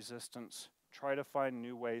giving you resistance, try to find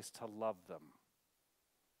new ways to love them.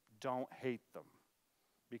 Don't hate them.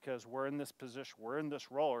 Because we're in this position, we're in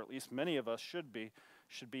this role, or at least many of us should be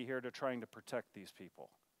here to trying to protect these people,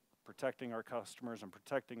 protecting our customers and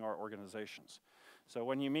protecting our organizations. So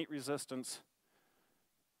when you meet resistance,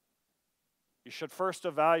 you should first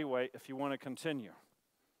evaluate if you want to continue,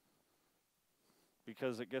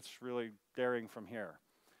 because it gets really daring from here.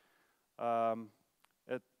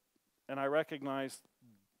 And I recognize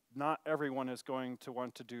not everyone is going to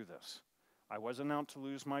want to do this. I wasn't out to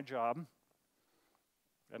lose my job,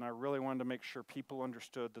 and I really wanted to make sure people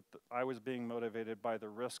understood that I was being motivated by the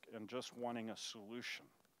risk and just wanting a solution,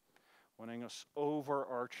 wanting an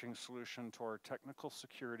overarching solution to our technical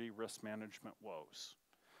security risk management woes.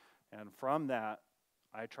 And from that,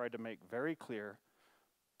 I tried to make very clear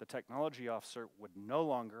the technology officer would no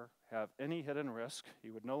longer have any hidden risk. He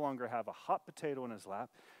would no longer have a hot potato in his lap.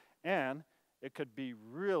 And it could be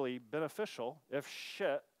really beneficial if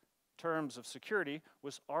terms of security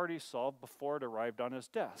was already solved before it arrived on his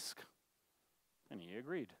desk. And he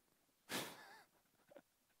agreed.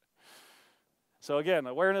 So again,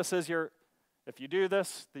 awareness is if you do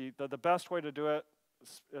this, the best way to do it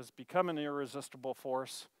is become an irresistible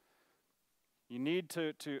force. You need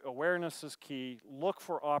to awareness is key. Look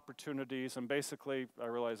for opportunities, and basically, I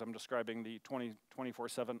realize I'm describing the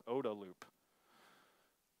 24/7 ODA loop.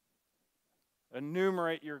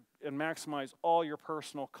 Enumerate and maximize all your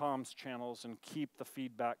personal comms channels and keep the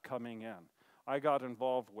feedback coming in. I got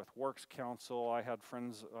involved with Works Council. I had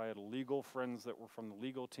legal friends that were from the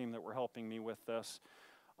legal team that were helping me with this.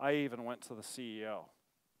 I even went to the CEO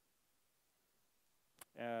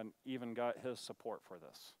and even got his support for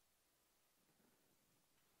this.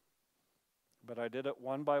 But I did it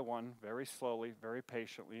one by one, very slowly, very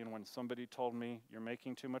patiently, and when somebody told me, you're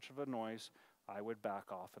making too much of a noise, I would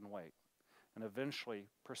back off and wait. And eventually,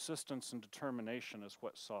 persistence and determination is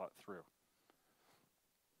what saw it through.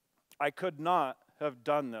 I could not have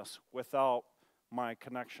done this without my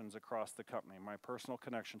connections across the company, my personal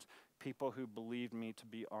connections, people who believed me to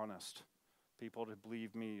be honest, people who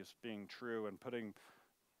believed me as being true and putting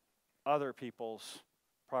other people's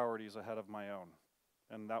priorities ahead of my own.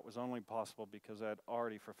 And that was only possible because I had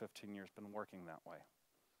already for 15 years been working that way.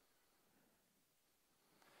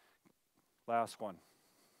 Last one.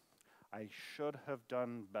 I should have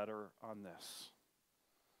done better on this.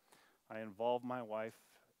 I involved my wife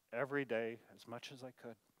every day as much as I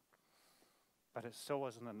could, but it still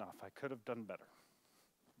wasn't enough. I could have done better.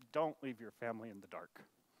 Don't leave your family in the dark.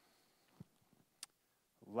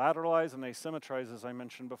 Lateralize and asymmetrize, as I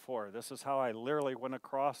mentioned before. This is how I literally went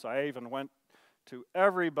across. I even went to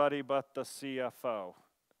everybody but the CFO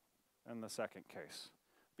in the second case,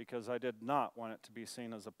 because I did not want it to be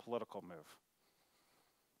seen as a political move.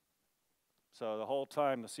 So the whole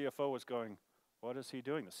time the CFO was going, what is he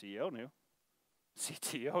doing? The CEO knew.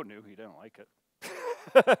 CTO knew he didn't like it.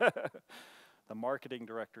 The marketing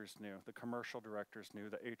directors knew. The commercial directors knew.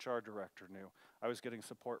 The HR director knew. I was getting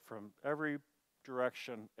support from every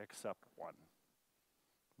direction except one.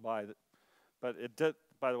 But it did,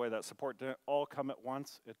 by the way, that support didn't all come at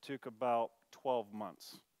once. It took about 12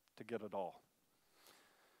 months to get it all.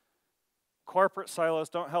 Corporate silos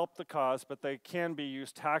don't help the cause, but they can be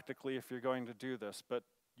used tactically if you're going to do this, but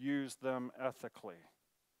use them ethically.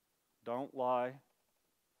 Don't lie.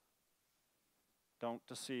 Don't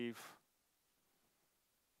deceive.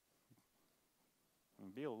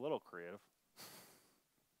 And be a little creative.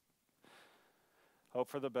 Hope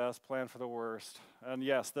for the best, plan for the worst. And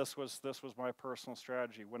yes, this was my personal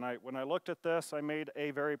strategy. When I looked at this, I made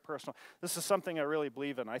a very personal. This is something I really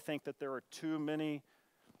believe in. I think that there are too many.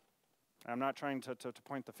 I'm not trying to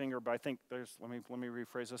point the finger, but I think there's. Let me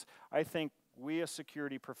rephrase this. I think we as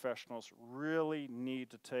security professionals really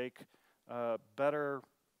need to take better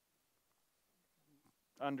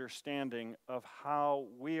understanding of how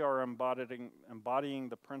we are embodying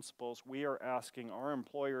the principles we are asking our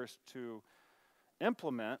employers to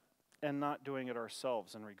implement and not doing it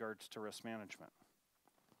ourselves in regards to risk management.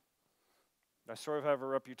 I sort of have a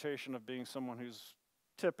reputation of being someone who's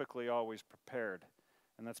typically always prepared,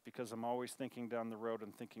 and that's because I'm always thinking down the road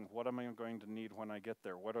and thinking, what am I going to need when I get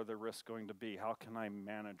there? What are the risks going to be? How can I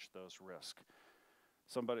manage those risks?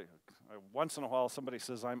 Once in a while, somebody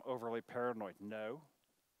says I'm overly paranoid. No,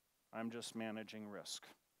 I'm just managing risk.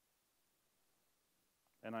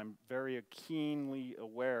 And I'm very keenly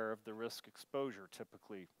aware of the risk exposure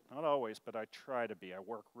typically. Not always, but I try to be. I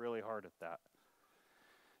work really hard at that.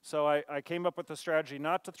 So I came up with a strategy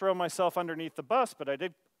not to throw myself underneath the bus, but I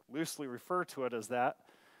did loosely refer to it as that.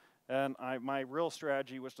 And my real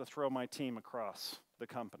strategy was to throw my team across the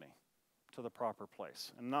company to the proper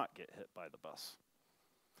place and not get hit by the bus.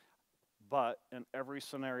 But in every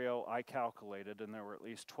scenario I calculated, and there were at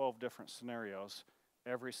least 12 different scenarios,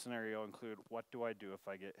 every scenario included, what do I do if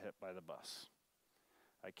I get hit by the bus?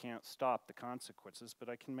 I can't stop the consequences, but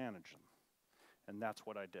I can manage them. And that's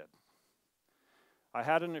what I did. I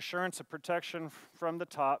had an assurance of protection from the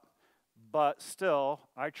top, but still,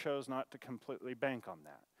 I chose not to completely bank on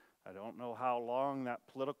that. I don't know how long that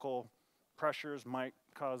political pressures might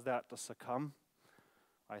cause that to succumb.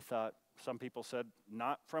 I thought, some people said,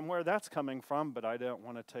 not from where that's coming from, but I didn't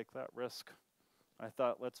want to take that risk. I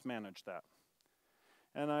thought, let's manage that.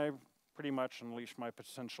 And I pretty much unleashed my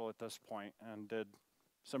potential at this point and did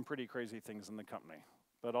some pretty crazy things in the company,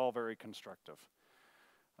 but all very constructive.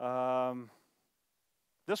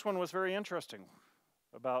 This one was very interesting.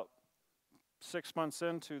 About 6 months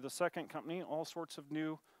into the second company, all sorts of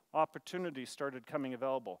new opportunities started coming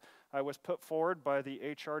available. I was put forward by the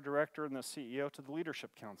HR director and the CEO to the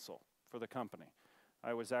leadership council for the company.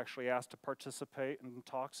 I was actually asked to participate in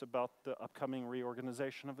talks about the upcoming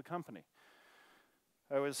reorganization of the company.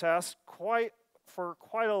 I was asked for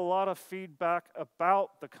quite a lot of feedback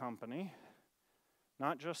about the company,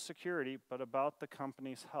 not just security, but about the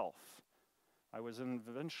company's health. I was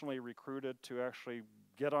eventually recruited to actually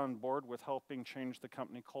get on board with helping change the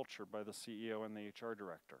company culture by the CEO and the HR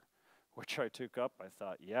director, which I took up. I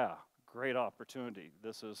thought, yeah, great opportunity.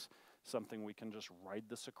 This is something we can just ride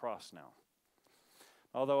this across now.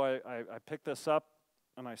 Although I picked this up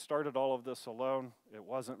and I started all of this alone, it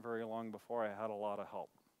wasn't very long before I had a lot of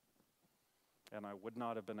help. And I would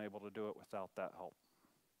not have been able to do it without that help.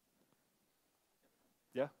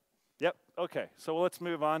 Yeah? Yep, okay, so let's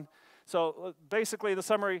move on. So basically the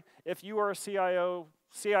summary, if you are a CIO,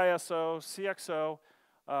 CISO, CXO,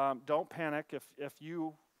 don't panic if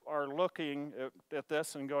you are looking at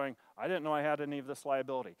this and going, I didn't know I had any of this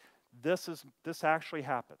liability. This actually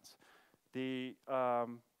happens. The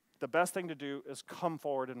best thing to do is come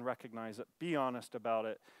forward and recognize it, be honest about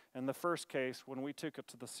it. In the first case, when we took it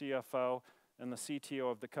to the CFO and the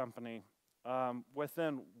CTO of the company,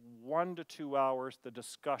 within 1 to 2 hours, the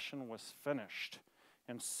discussion was finished.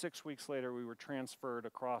 And 6 weeks later, we were transferred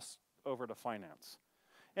over to finance.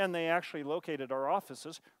 And they actually located our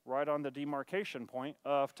offices right on the demarcation point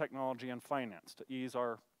of technology and finance to ease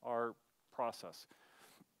our process.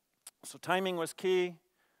 So timing was key.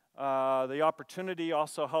 The opportunity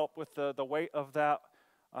also helped with the weight of that.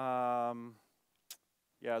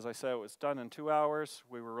 Yeah, as I said, it was done in 2 hours.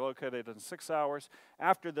 We were located in 6 hours.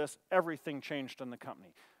 After this, everything changed in the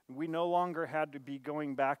company. We no longer had to be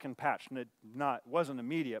going back and patch. And it wasn't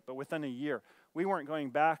immediate, but within a year, we weren't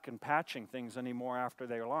going back and patching things anymore after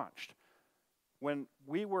they launched. When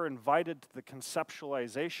we were invited to the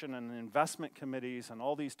conceptualization and the investment committees and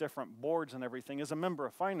all these different boards and everything, as a member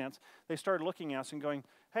of finance, they started looking at us and going,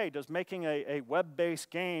 hey, does making a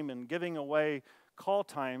web-based game and giving away call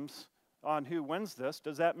times on who wins this,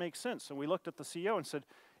 does that make sense? And we looked at the CEO and said,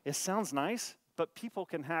 it sounds nice, but people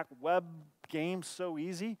can hack web games so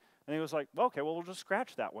easy. And he was like, well, okay, well, we'll just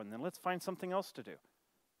scratch that one then. Let's find something else to do.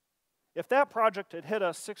 If that project had hit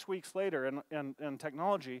us 6 weeks later in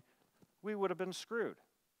technology, we would have been screwed.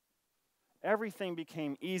 Everything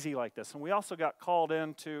became easy like this. And we also got called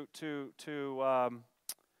in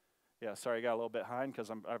yeah, sorry, I got a little bit behind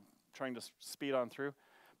because I'm trying to speed on through.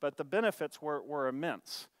 But the benefits were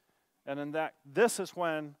immense. And in that, this is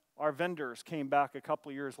when our vendors came back a couple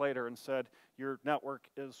of years later and said, your network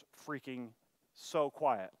is freaking so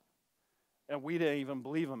quiet. And we didn't even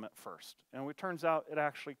believe them at first. And it turns out it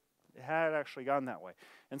had actually gone that way.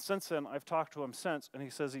 And since then, I've talked to him since, and he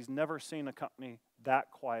says he's never seen a company that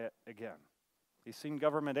quiet again. He's seen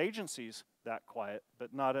government agencies that quiet,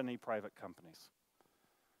 but not any private companies.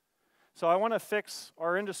 So I want to fix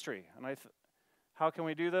our industry. And how can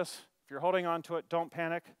we do this? If you're holding on to it, don't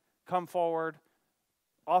panic. Come forward,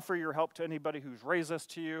 offer your help to anybody who's raised this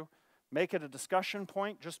to you, make it a discussion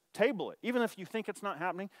point, just table it. Even if you think it's not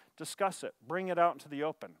happening, discuss it, bring it out into the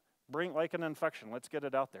open. Bring like an infection, let's get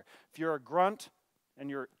it out there. If you're a grunt and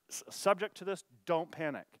you're subject to this, don't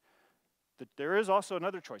panic. There is also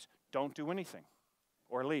another choice. Don't do anything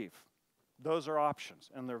or leave. Those are options,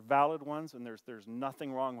 and they're valid ones, and there's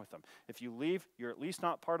nothing wrong with them. If you leave, you're at least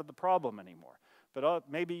not part of the problem anymore. But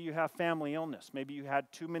maybe you have family illness. Maybe you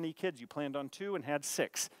had too many kids. You planned on 2 and had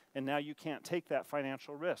 6, and now you can't take that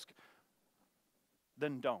financial risk.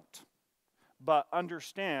 Then don't. But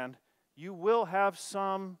understand, you will have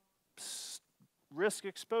some risk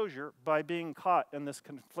exposure by being caught in this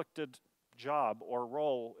conflicted job or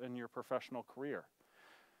role in your professional career.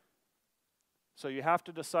 So you have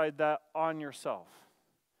to decide that on yourself.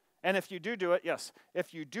 And if you do it, yes,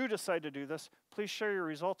 if you do decide to do this, please share your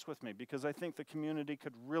results with me because I think the community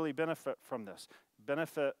could really benefit from this.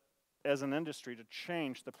 Benefit as an industry to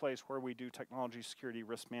change the place where we do technology security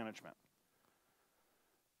risk management.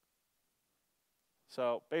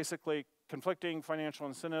 So basically, conflicting financial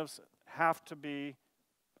incentives have to be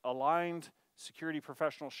aligned. Security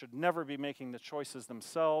professionals should never be making the choices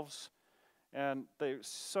themselves. And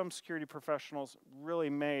some security professionals really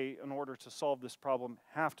may, in order to solve this problem,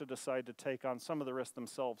 have to decide to take on some of the risk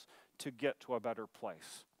themselves to get to a better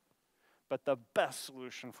place. But the best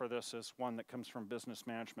solution for this is one that comes from business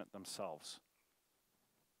management themselves.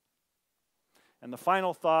 And the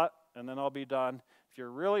final thought, and then I'll be done, if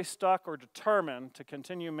you're really stuck or determined to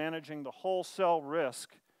continue managing the wholesale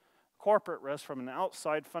risk, corporate risk from an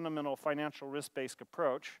outside fundamental financial risk-based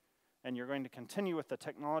approach, and you're going to continue with the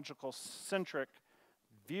technological-centric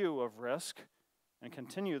view of risk and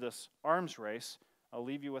continue this arms race, I'll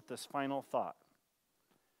leave you with this final thought.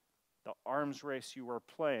 The arms race you are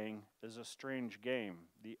playing is a strange game.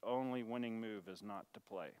 The only winning move is not to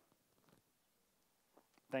play.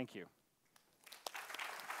 Thank you.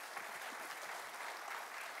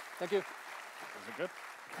 Thank you. Was it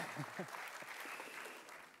good?